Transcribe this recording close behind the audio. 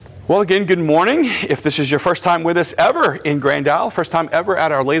Well, again, good morning. If this is your first time with us ever in Grand Isle, first time ever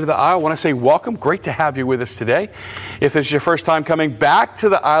at Our Lady of the Isle, I want to say welcome. Great to have you with us today. If this is your first time coming back to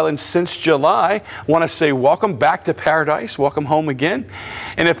the island since July, I want to say welcome back to paradise. Welcome home again.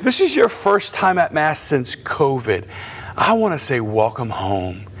 And if this is your first time at Mass since COVID, I want to say welcome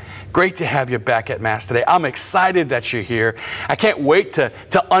home. Great to have you back at Mass today. I'm excited that you're here. I can't wait to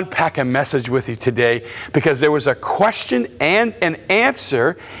unpack a message with you today because there was a question and an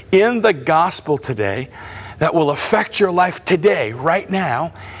answer in the gospel today that will affect your life today, right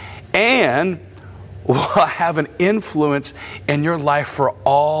now, and will have an influence in your life for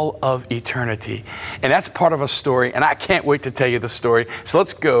all of eternity. And that's part of a story, and I can't wait to tell you the story. So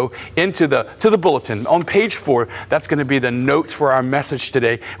let's go into the bulletin. On page 4, that's going to be the notes for our message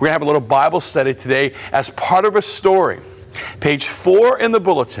today. We're going to have a little Bible study today as part of a story. Page 4 in the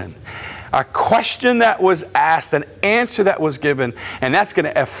bulletin. A question that was asked, an answer that was given, and that's going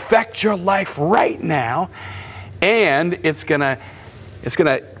to affect your life right now, and it's going to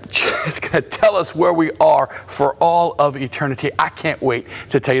tell us where we are for all of eternity. I can't wait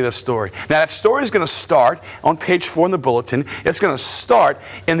to tell you the story. Now, that story is going to start on page 4 in the bulletin. It's going to start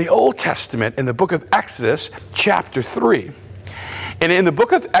in the Old Testament, in the book of Exodus, chapter 3. And in the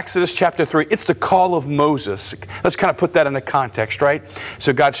book of Exodus chapter 3, it's the call of Moses. Let's kind of put that into context, right?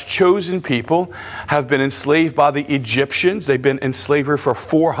 So God's chosen people have been enslaved by the Egyptians. They've been in slavery for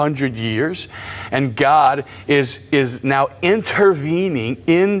 400 years. And God is now intervening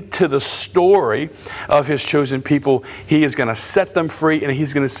into the story of His chosen people. He is going to set them free, and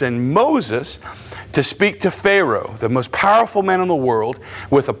He's going to send Moses to speak to Pharaoh, the most powerful man in the world,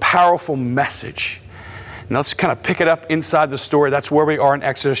 with a powerful message. Now let's kind of pick it up inside the story. That's where we are in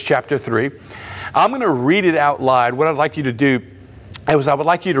Exodus chapter 3. I'm going to read it out loud. What I'd like you to do is I would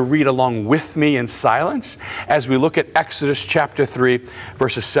like you to read along with me in silence as we look at Exodus chapter 3,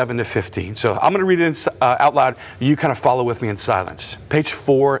 verses 7 to 15. So I'm going to read it out loud. You kind of follow with me in silence. Page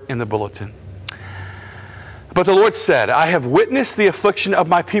 4 in the bulletin. But the Lord said, I have witnessed the affliction of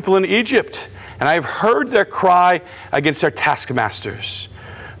my people in Egypt, and I have heard their cry against their taskmasters.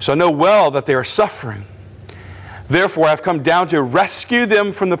 So I know well that they are suffering. Therefore, I have come down to rescue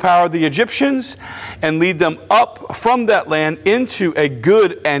them from the power of the Egyptians and lead them up from that land into a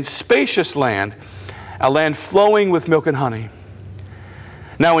good and spacious land, a land flowing with milk and honey.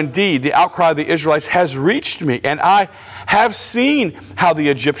 Now, indeed, the outcry of the Israelites has reached me, and I have seen how the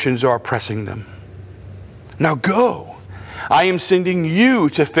Egyptians are oppressing them. Now go. I am sending you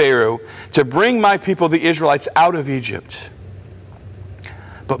to Pharaoh to bring my people, the Israelites, out of Egypt.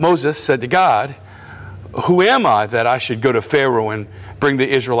 But Moses said to God, who am I that I should go to Pharaoh and bring the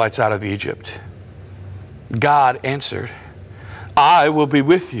Israelites out of Egypt? God answered, I will be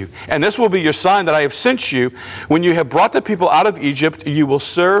with you, and this will be your sign that I have sent you. When you have brought the people out of Egypt, you will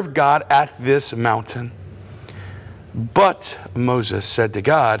serve God at this mountain. But Moses said to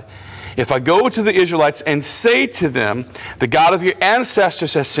God, if I go to the Israelites and say to them, the God of your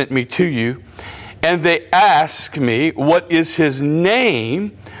ancestors has sent me to you, and they ask me, what is His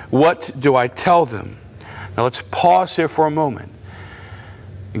name? What do I tell them? Now let's pause here for a moment.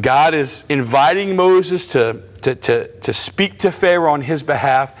 God is inviting Moses to speak to Pharaoh on his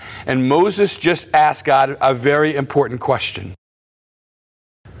behalf, and Moses just asked God a very important question.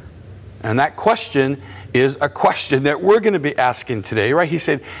 And that question is a question that we're going to be asking today, right? He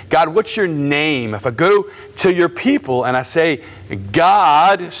said, God, what's your name? If I go to your people and I say,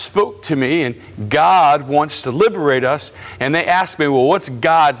 God spoke to me and God wants to liberate us, and they ask me, well, what's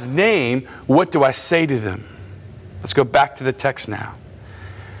God's name? What do I say to them? Let's go back to the text now.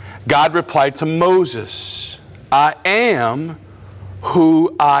 God replied to Moses, I am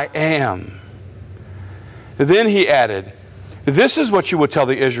who I am. Then he added, this is what you will tell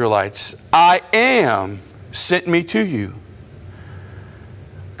the Israelites. I am sent me to you.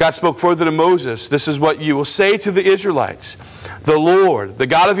 God spoke further to Moses. This is what you will say to the Israelites. The Lord, the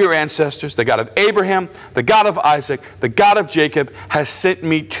God of your ancestors, the God of Abraham, the God of Isaac, the God of Jacob, has sent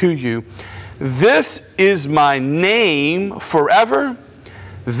me to you. This is my name forever.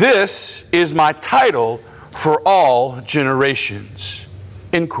 This is my title for all generations.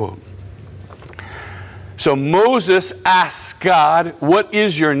 End quote. So Moses asks God, what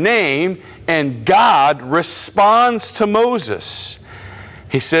is your name? And God responds to Moses.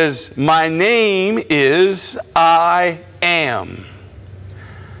 He says, my name is I am.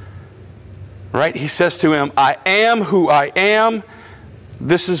 Right? He says to him, I am who I am.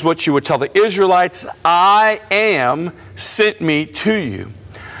 This is what you would tell the Israelites. I am sent me to you.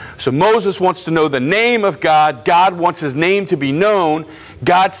 So Moses wants to know the name of God. God wants His name to be known.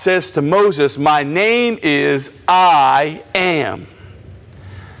 God says to Moses, my name is I am.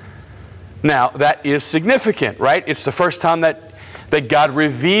 Now, that is significant, right? It's the first time that God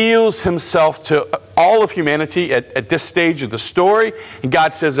reveals himself to all of humanity at this stage of the story. And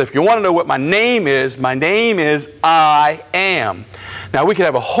God says, if you want to know what my name is I Am. Now, we could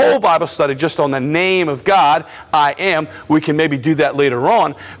have a whole Bible study just on the name of God, I Am. We can maybe do that later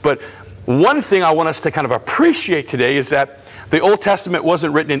on. But one thing I want us to kind of appreciate today is that the Old Testament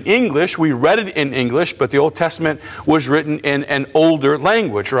wasn't written in English. We read it in English, but the Old Testament was written in an older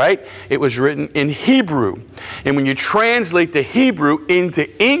language, right? It was written in Hebrew. And when you translate the Hebrew into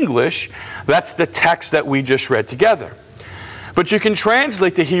English, that's the text that we just read together. But you can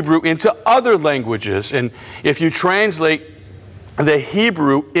translate the Hebrew into other languages. And if you translate the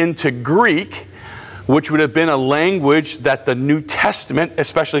Hebrew into Greek, which would have been a language that the New Testament,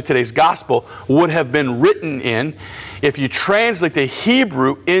 especially today's gospel, would have been written in. If you translate the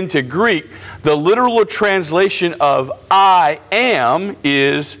Hebrew into Greek, the literal translation of I am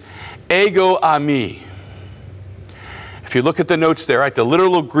is ego eimi. If you look at the notes there, right, the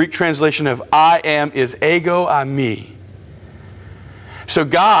literal Greek translation of I am is ego eimi. So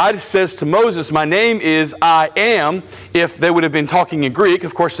God says to Moses, my name is I Am. If they would have been talking in Greek,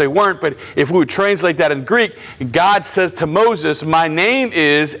 of course they weren't, but if we would translate that in Greek, God says to Moses, my name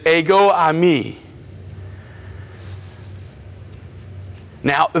is ego eimi.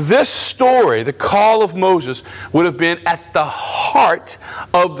 Now, this story, the call of Moses, would have been at the heart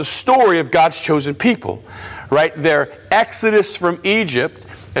of the story of God's chosen people. Right? Their exodus from Egypt,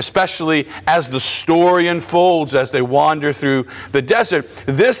 especially as the story unfolds, as they wander through the desert.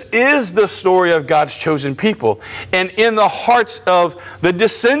 This is the story of God's chosen people. And in the hearts of the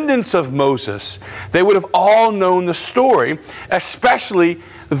descendants of Moses, they would have all known the story, especially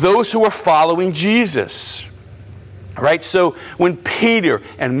those who were following Jesus. Right? So when Peter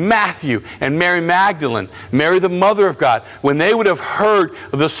and Matthew and Mary Magdalene, Mary the mother of God, when they would have heard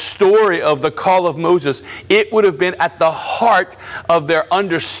the story of the call of Moses, it would have been at the heart of their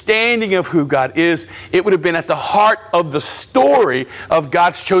understanding of who God is. It would have been at the heart of the story of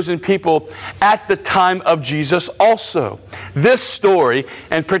God's chosen people at the time of Jesus also. This story,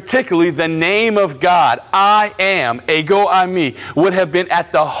 and particularly the name of God, I Am, ego eimi, would have been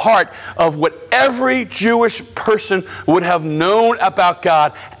at the heart of what every Jewish person would have known about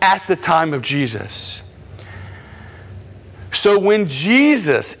God at the time of Jesus. So when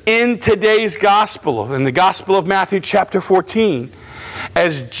Jesus, in today's gospel, in the Gospel of Matthew chapter 14,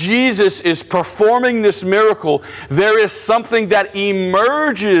 as Jesus is performing this miracle, there is something that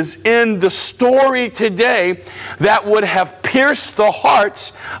emerges in the story today that would have pierced the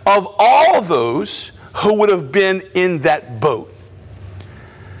hearts of all those who would have been in that boat.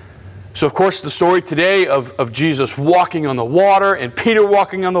 So, of course, the story today of Jesus walking on the water and Peter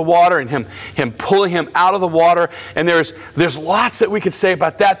walking on the water and him pulling him out of the water. And there's lots that we could say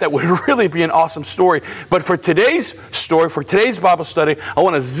about that would really be an awesome story. But for today's story, for today's Bible study, I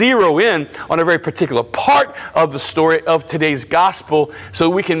want to zero in on a very particular part of the story of today's gospel so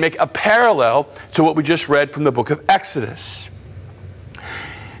we can make a parallel to what we just read from the book of Exodus.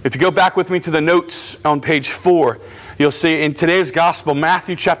 If you go back with me to the notes on page 4, you'll see in today's gospel,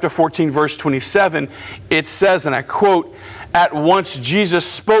 Matthew chapter 14, verse 27, it says, and I quote, "At once Jesus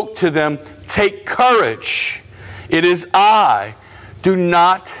spoke to them, 'Take courage. It is I. Do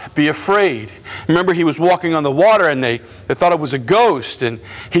not be afraid.'" Remember, he was walking on the water and they thought it was a ghost, and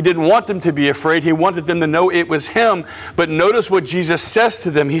he didn't want them to be afraid. He wanted them to know it was him. But notice what Jesus says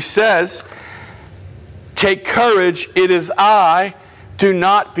to them. He says, "Take courage. It is I. Do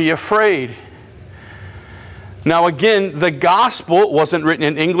not be afraid." Now again, the gospel wasn't written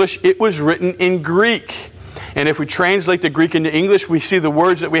in English, it was written in Greek. And if we translate the Greek into English, we see the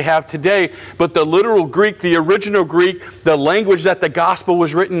words that we have today. But the literal Greek, the original Greek, the language that the gospel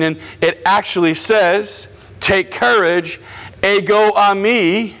was written in, it actually says, "Take courage, ego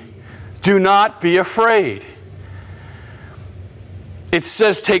eimi, do not be afraid." It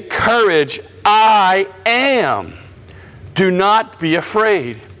says, "Take courage, I am, do not be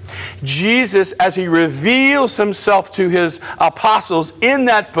afraid." Jesus, as he reveals himself to his apostles in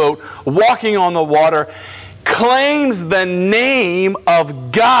that boat, walking on the water, claims the name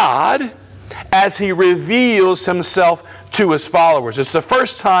of God as he reveals himself to his followers. It's the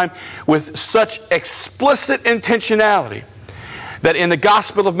first time with such explicit intentionality that in the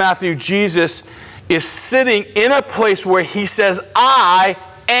Gospel of Matthew, Jesus is sitting in a place where he says, "I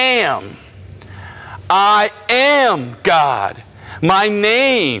am. I am God. My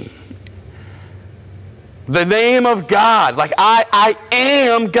name, the name of God, like I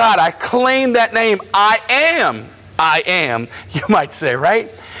am God. I claim that name. I am, you might say,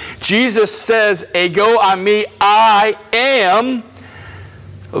 right? Jesus says, ego eimi, I am,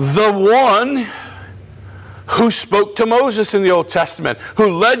 the one who spoke to Moses in the Old Testament, who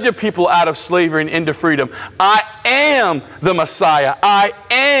led the people out of slavery and into freedom. I am the Messiah. I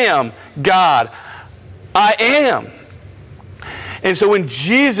am God. I am. And so when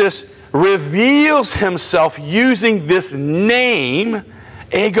Jesus reveals himself using this name,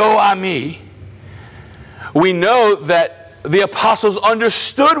 Ego Eimi, we know that the apostles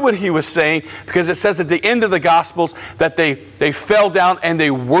understood what he was saying, because it says at the end of the Gospels that they fell down and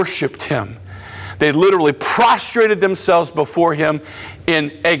they worshiped him. They literally prostrated themselves before him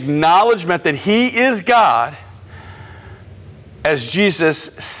in acknowledgement that he is God, as Jesus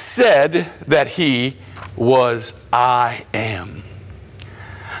said that he was I am.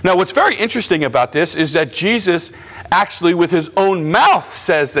 Now, what's very interesting about this is that Jesus actually with his own mouth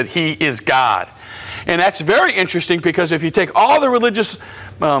says that he is God. And that's very interesting, because if you take all the religious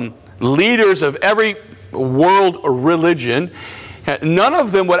leaders of every world religion, none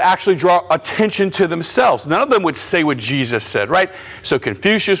of them would actually draw attention to themselves. None of them would say what Jesus said, right? So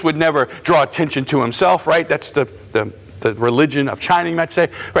Confucius would never draw attention to himself, right? That's the religion of China, you might say,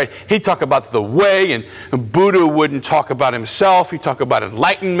 right? He'd talk about the way, and Buddha wouldn't talk about himself. He'd talk about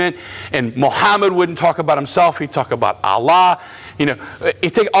enlightenment, and Muhammad wouldn't talk about himself. He'd talk about Allah. You know, you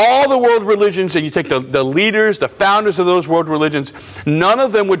take all the world religions and you take the leaders, the founders of those world religions, none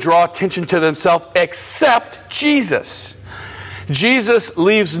of them would draw attention to themselves except Jesus. Jesus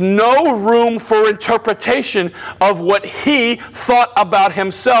leaves no room for interpretation of what he thought about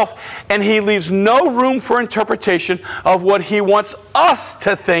himself, and he leaves no room for interpretation of what he wants us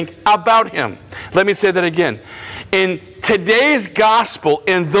to think about him. Let me say that again. In today's gospel,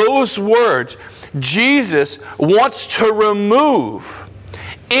 in those words, Jesus wants to remove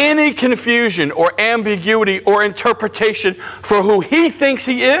any confusion or ambiguity or interpretation for who he thinks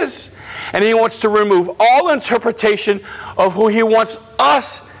he is, and he wants to remove all interpretation of who he wants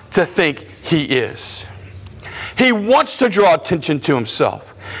us to think he is. He wants to draw attention to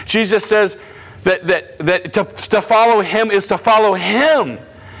himself. Jesus says that to follow him is to follow him.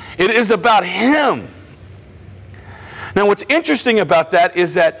 It is about him. Now, what's interesting about that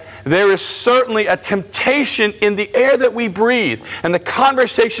is that there is certainly a temptation in the air that we breathe, and the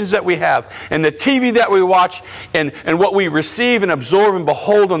conversations that we have, and the TV that we watch, and what we receive and absorb and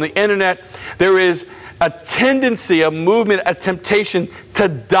behold on the internet. There is a tendency, a movement, a temptation to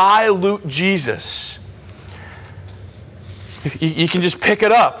dilute Jesus. You can just pick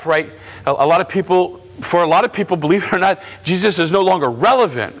it up, right? For a lot of people, believe it or not, Jesus is no longer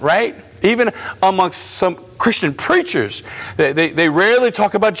relevant, right? Even amongst some Christian preachers, they rarely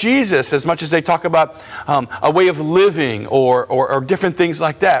talk about Jesus as much as they talk about a way of living or different things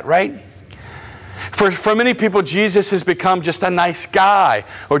like that, right? For many people, Jesus has become just a nice guy,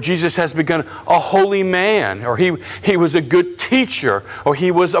 or Jesus has become a holy man, or he was a good teacher, or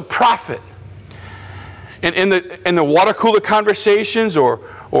he was a prophet. And in the water cooler conversations or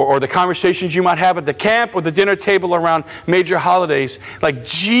the conversations you might have at the camp or the dinner table around major holidays, like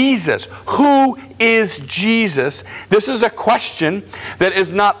Jesus, who is Jesus? This is a question that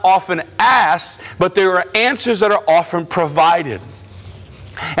is not often asked, but there are answers that are often provided.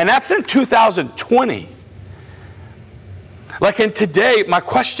 And that's in 2020. Like in today, my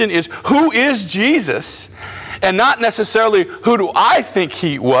question is, who is Jesus? And not necessarily who do I think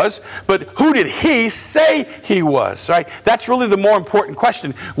he was, but who did he say he was, right? That's really the more important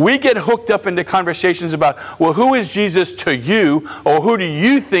question. We get hooked up into conversations about, well, who is Jesus to you, or who do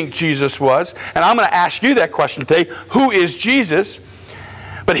you think Jesus was? And I'm going to ask you that question today. Who is Jesus?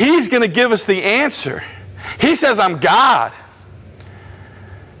 But he's going to give us the answer. He says, I'm God.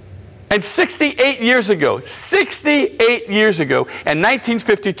 And 68 years ago, in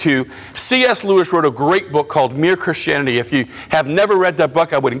 1952, C.S. Lewis wrote a great book called Mere Christianity. If you have never read that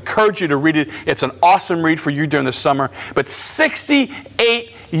book, I would encourage you to read it. It's an awesome read for you during the summer. But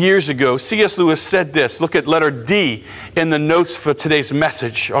 68 years ago, C.S. Lewis said this. Look at letter D in the notes for today's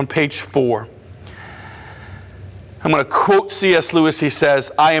message on page 4. I'm going to quote C.S. Lewis. He says,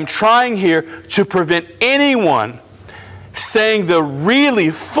 I am trying here to prevent anyone saying the really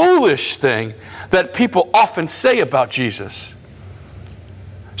foolish thing that people often say about Jesus.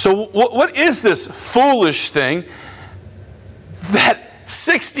 So what is this foolish thing that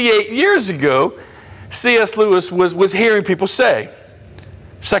 68 years ago C.S. Lewis was hearing people say?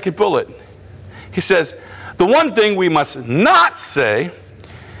 Second bullet. He says, the one thing we must not say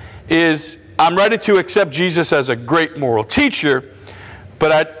is, I'm ready to accept Jesus as a great moral teacher,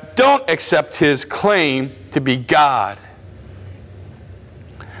 but I don't accept his claim to be God.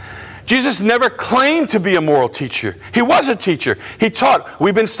 Jesus never claimed to be a moral teacher. He was a teacher. He taught.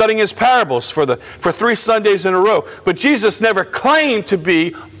 We've been studying his parables for 3 Sundays in a row. But Jesus never claimed to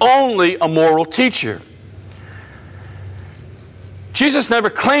be only a moral teacher. Jesus never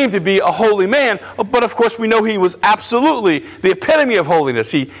claimed to be a holy man, but of course we know he was absolutely the epitome of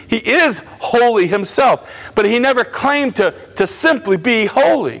holiness. He is holy himself, but he never claimed to simply be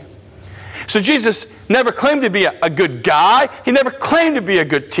holy. So Jesus never claimed to be a good guy. He never claimed to be a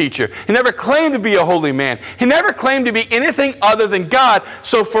good teacher. He never claimed to be a holy man. He never claimed to be anything other than God.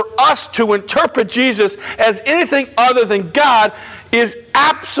 So for us to interpret Jesus as anything other than God is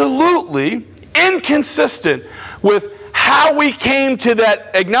absolutely inconsistent with how we came to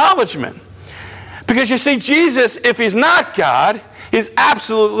that acknowledgement. Because you see, Jesus, if he's not God, is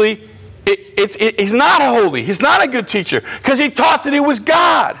absolutely, he's not holy. He's not a good teacher because he taught that he was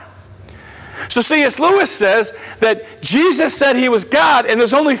God. So C.S. Lewis says that Jesus said he was God, and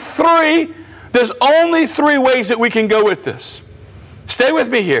there's only three ways that we can go with this. Stay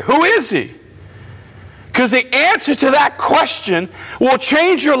with me here. Who is he? Because the answer to that question will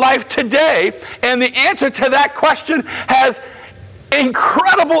change your life today, and the answer to that question has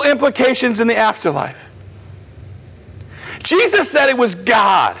incredible implications in the afterlife. Jesus said it was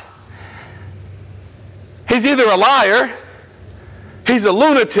God. He's either a liar, he's a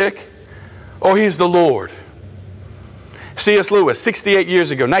lunatic, or he's the Lord. C.S. Lewis, 68 years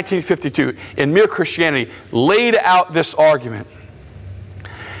ago, 1952, in Mere Christianity, laid out this argument.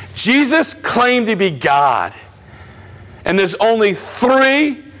 Jesus claimed to be God, and there's only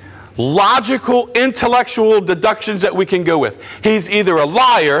 3 logical, intellectual deductions that we can go with. He's either a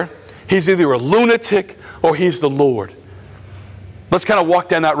liar, he's either a lunatic, or he's the Lord. Let's kind of walk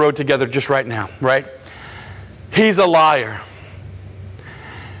down that road together just right now, right? He's a liar.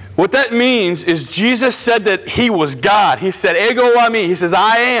 What that means is Jesus said that he was God. He said, ego eimi. He says,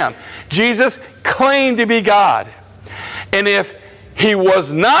 I am. Jesus claimed to be God. And if he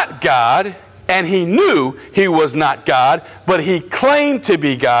was not God, and he knew he was not God, but he claimed to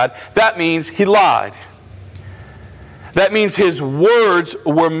be God, that means he lied. That means his words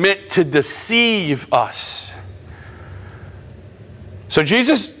were meant to deceive us. So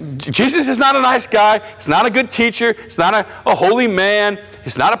Jesus is not a nice guy. He's not a good teacher. He's not a holy man.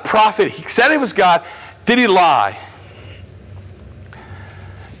 He's not a prophet. He said he was God. Did he lie?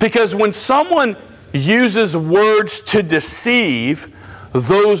 Because when someone uses words to deceive,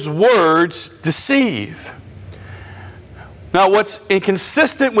 those words deceive. Now, what's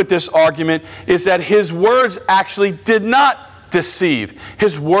inconsistent with this argument is that his words actually did not deceive.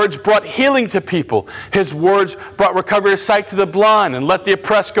 His words brought healing to people. His words brought recovery of sight to the blind and let the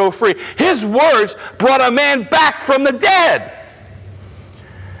oppressed go free. His words brought a man back from the dead.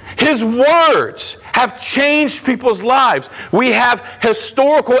 His words have changed people's lives. We have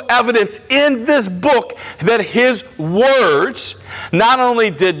historical evidence in this book that his words not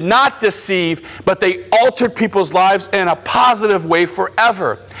only did not deceive, but they altered people's lives in a positive way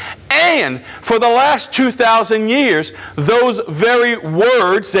forever. And for the last 2,000 years, those very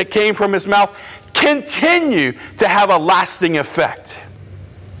words that came from his mouth continue to have a lasting effect.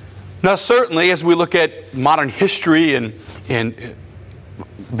 Now, certainly, as we look at modern history and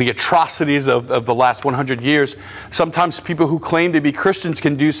the atrocities of the last 100 years, sometimes people who claim to be Christians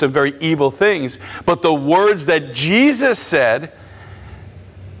can do some very evil things. But the words that Jesus said,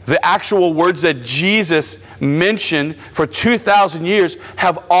 the actual words that Jesus mentioned for 2,000 years,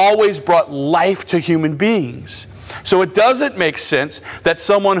 have always brought life to human beings. So it doesn't make sense that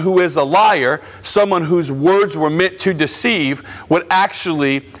someone who is a liar, someone whose words were meant to deceive, would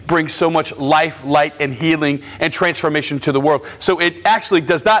actually bring so much life, light, and healing and transformation to the world. So it actually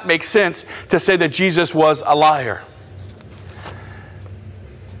does not make sense to say that Jesus was a liar.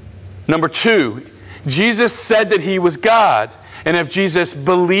 Number 2, Jesus said that he was God. And if Jesus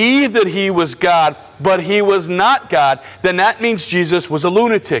believed that he was God, but he was not God, then that means Jesus was a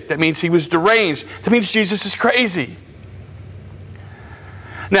lunatic. That means he was deranged. That means Jesus is crazy.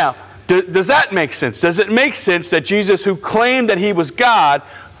 Now, does that make sense? Does it make sense that Jesus, who claimed that he was God,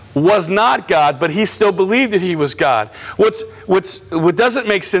 was not God, but he still believed that he was God? What doesn't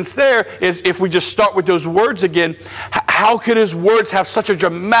make sense there is, if we just start with those words again, how could his words have such a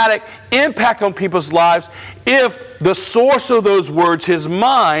dramatic impact on people's lives if the source of those words, his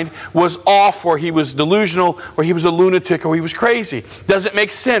mind, was off, or he was delusional, or he was a lunatic, or he was crazy? Does it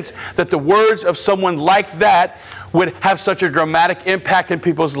make sense that the words of someone like that would have such a dramatic impact in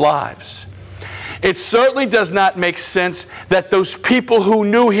people's lives? It certainly does not make sense that those people who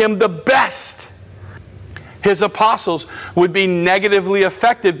knew him the best his apostles would be negatively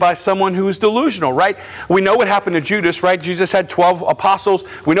affected by someone who is delusional, right? We know what happened to Judas, right? Jesus had 12 apostles.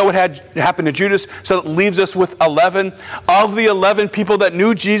 We know what had happened to Judas, so it leaves us with 11. Of the 11 people that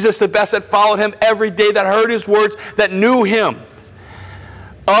knew Jesus the best, that followed him every day, that heard his words, that knew him,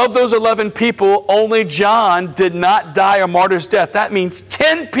 of those 11 people, only John did not die a martyr's death. That means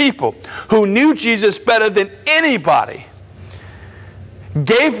 10 people who knew Jesus better than anybody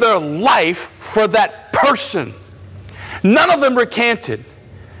gave their life for that person. None of them recanted.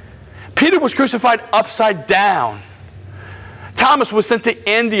 Peter was crucified upside down. Thomas was sent to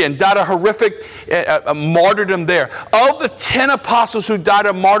India and died a horrific martyrdom there. Of the 10 apostles who died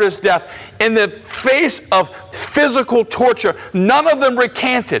a martyr's death, in the face of physical torture, none of them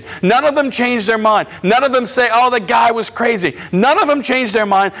recanted. None of them changed their mind. None of them say, oh, the guy was crazy. None of them changed their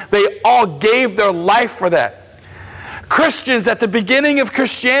mind. They all gave their life for that. Christians at the beginning of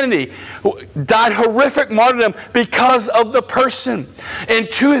Christianity died horrific martyrdom because of the person. In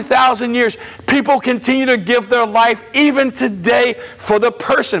 2,000 years, people continue to give their life even today for the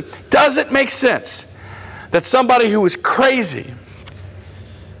person. Does it make sense that somebody who is crazy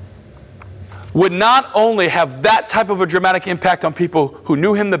would not only have that type of a dramatic impact on people who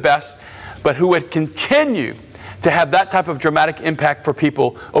knew him the best, but who would continue to have that type of dramatic impact for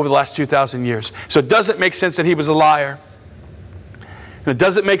people over the last 2,000 years? So it doesn't make sense that he was a liar. And it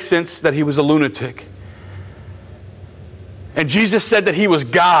doesn't make sense that he was a lunatic. And Jesus said that he was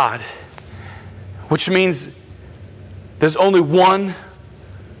God, which means there's only one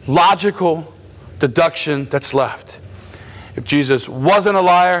logical deduction that's left. If Jesus wasn't a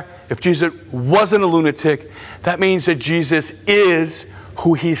liar, if Jesus wasn't a lunatic, that means that Jesus is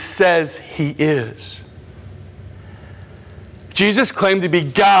who he says he is. Jesus claimed to be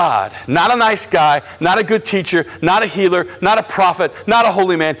God, not a nice guy, not a good teacher, not a healer, not a prophet, not a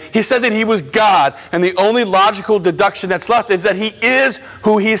holy man. He said that he was God, and the only logical deduction that's left is that he is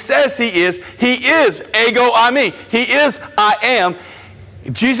who he says he is. He is ego eimi. He is I am.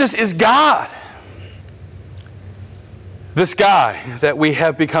 Jesus is God. This guy that we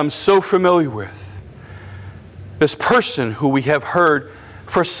have become so familiar with, this person who we have heard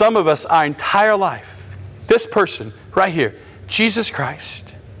for some of us our entire life, this person right here, Jesus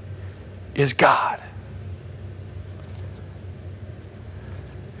Christ, is God.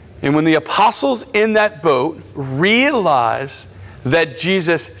 And when the apostles in that boat realized that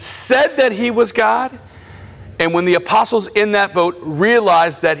Jesus said that he was God, and when the apostles in that boat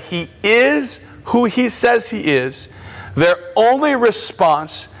realized that he is who he says he is, their only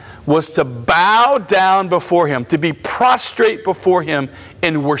response was to bow down before him, to be prostrate before him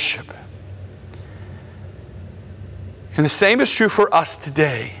in worship. And the same is true for us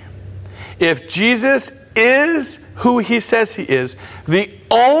today. If Jesus is who he says he is, the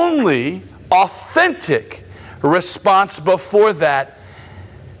only authentic response before that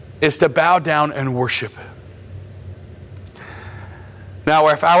is to bow down and worship. Now,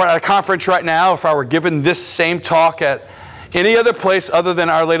 if I were at a conference right now, if I were given this same talk at any other place other than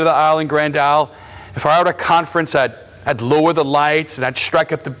Our Lady of the Isle in Grand Isle, if I were at a conference, I'd lower the lights and I'd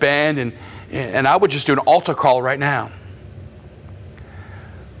strike up the band and I would just do an altar call right now.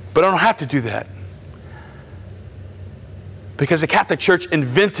 But I don't have to do that, because the Catholic Church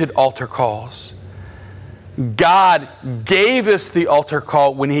invented altar calls. God gave us the altar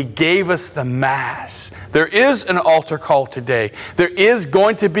call when he gave us the Mass. There is an altar call today. There is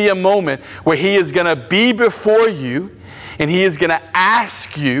going to be a moment where he is going to be before you and he is going to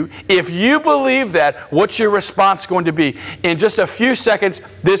ask you, if you believe that, what's your response going to be? In just a few seconds,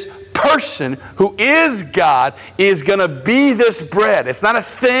 this person who is God is going to be this bread. It's not a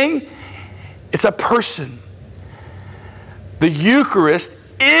thing, it's a person. The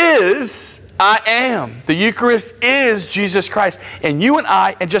Eucharist is I am. The Eucharist is Jesus Christ. And you and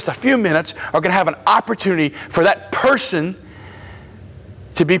I, in just a few minutes, are going to have an opportunity for that person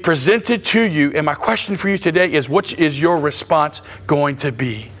to be presented to you. And my question for you today is, what is your response going to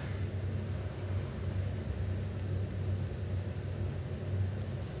be?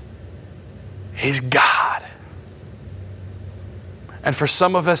 He's God. And for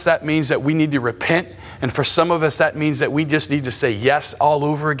some of us, that means that we need to repent. And for some of us, that means that we just need to say yes all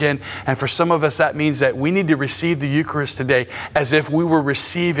over again. And for some of us, that means that we need to receive the Eucharist today as if we were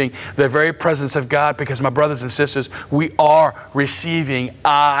receiving the very presence of God. Because, my brothers and sisters, we are receiving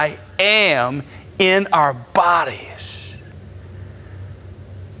I am in our bodies.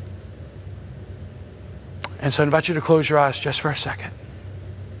 And so I invite you to close your eyes just for a second.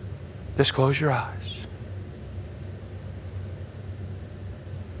 Just close your eyes.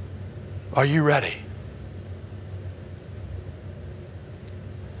 Are you ready?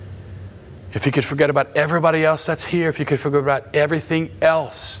 If you could forget about everybody else that's here, if you could forget about everything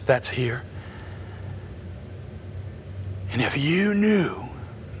else that's here, and if you knew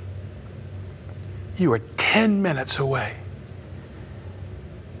you were 10 minutes away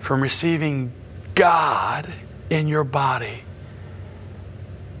from receiving God in your body,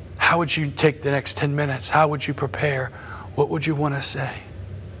 how would you take the next 10 minutes? How would you prepare? What would you want to say?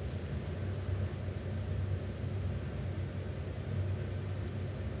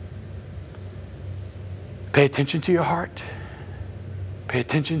 Pay attention to your heart. Pay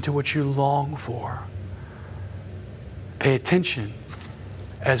attention to what you long for. Pay attention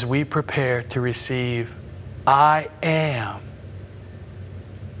as we prepare to receive I am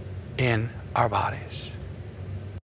in our bodies.